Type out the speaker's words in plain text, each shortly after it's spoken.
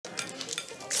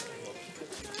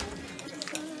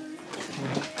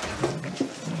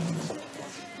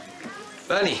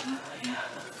Bernie,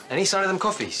 any sign of them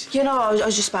coffees? You know, I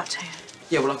was just about to.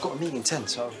 Yeah, well, I've got a meeting in 10,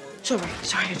 so... Sorry.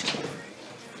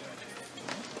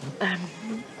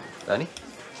 Bernie?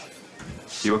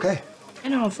 You okay? You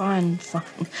know, I'm fine.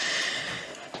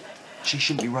 She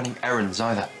shouldn't be running errands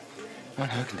either. Not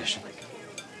in her condition.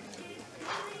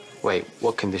 Wait,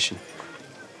 what condition?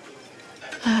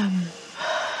 I'm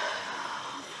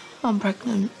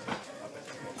pregnant.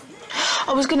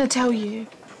 I was gonna tell you.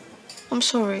 I'm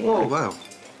sorry. Whoa, well,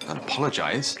 don't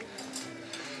apologise.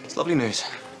 It's lovely news,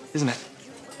 isn't it?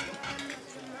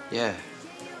 Yeah.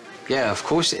 Yeah, of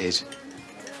course it is.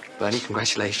 Bernie,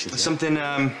 congratulations. Something,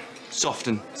 soft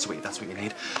and sweet, that's what you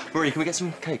need. Marie, can we get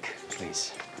some cake,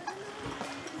 please?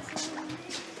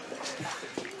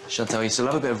 Chantelle used to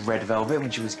love a bit of red velvet when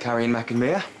she was carrying Mac and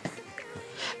Mia.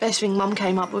 Best thing Mum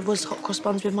came up with was hot cross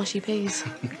buns with mushy peas.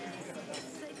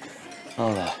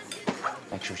 I'll,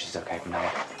 make sure she's okay from now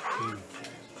on.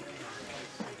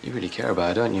 You really care about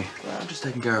her, don't you? Well, I'm just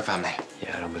taking care of family.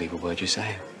 Yeah, I don't believe a word you're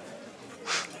saying.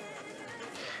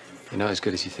 You're not as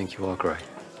good as you think you are, Gray.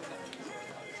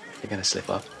 You're gonna slip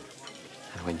up.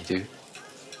 And when you do,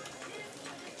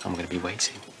 I'm gonna be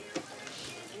waiting.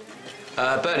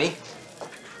 Bernie,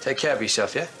 take care of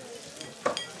yourself, yeah?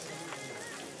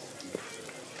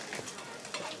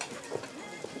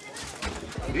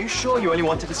 Are you sure you only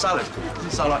wanted a salad?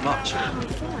 Doesn't sound like much.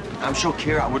 I'm sure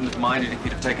Kira wouldn't have minded if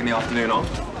you'd have taken the afternoon off.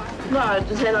 No,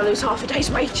 then I lose half a day's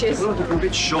wages. Well, you're a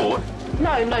bit short.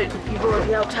 No, you've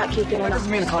already helped out keeping That enough. doesn't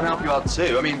mean I can't help you out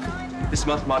too. I mean, this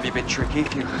month might be a bit tricky, a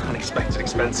few unexpected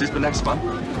expenses, but next month...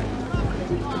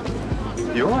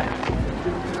 You all right?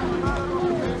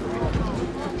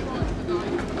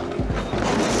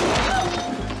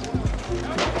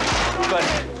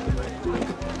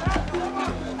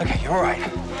 Okay, you're all right.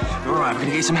 You're all right. We're gonna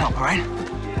get you some help, all right?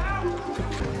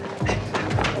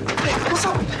 Hey, what's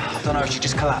up? I don't know. She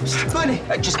just collapsed. Bernie!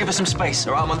 Just give her some space,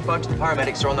 all right? I'm on the phone to the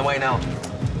paramedics. They're on the way now.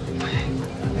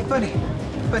 Hey, Bernie.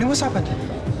 Bernie, what's happened?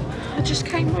 I just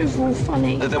came over all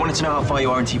funny. They wanted to know how far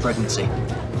you are into your pregnancy.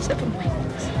 7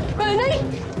 weeks. Bernie!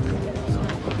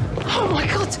 Oh, my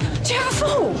God. Do you have a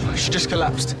fall? She just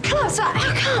collapsed. Collapse?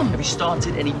 How come? Have you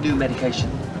started any new medication?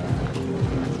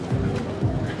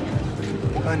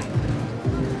 Bernie,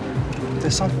 if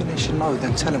there's something they should know,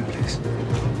 then tell them, please.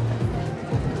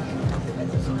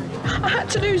 I had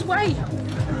to lose weight.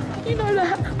 You know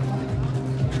that.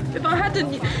 If I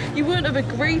hadn't, you wouldn't have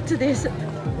agreed to this.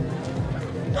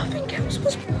 Nothing else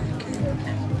was working.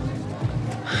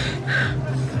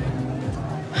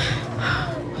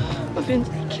 I've been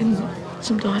taking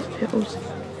some diet pills.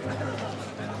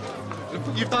 Look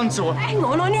what you've done to her. Hang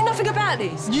on, I knew nothing about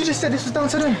this. You just said this was down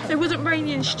to them. It wasn't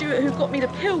Rainey and Stuart who got me the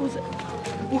pills.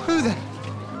 Well, who then?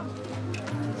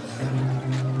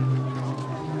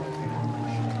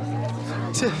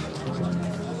 Tiff.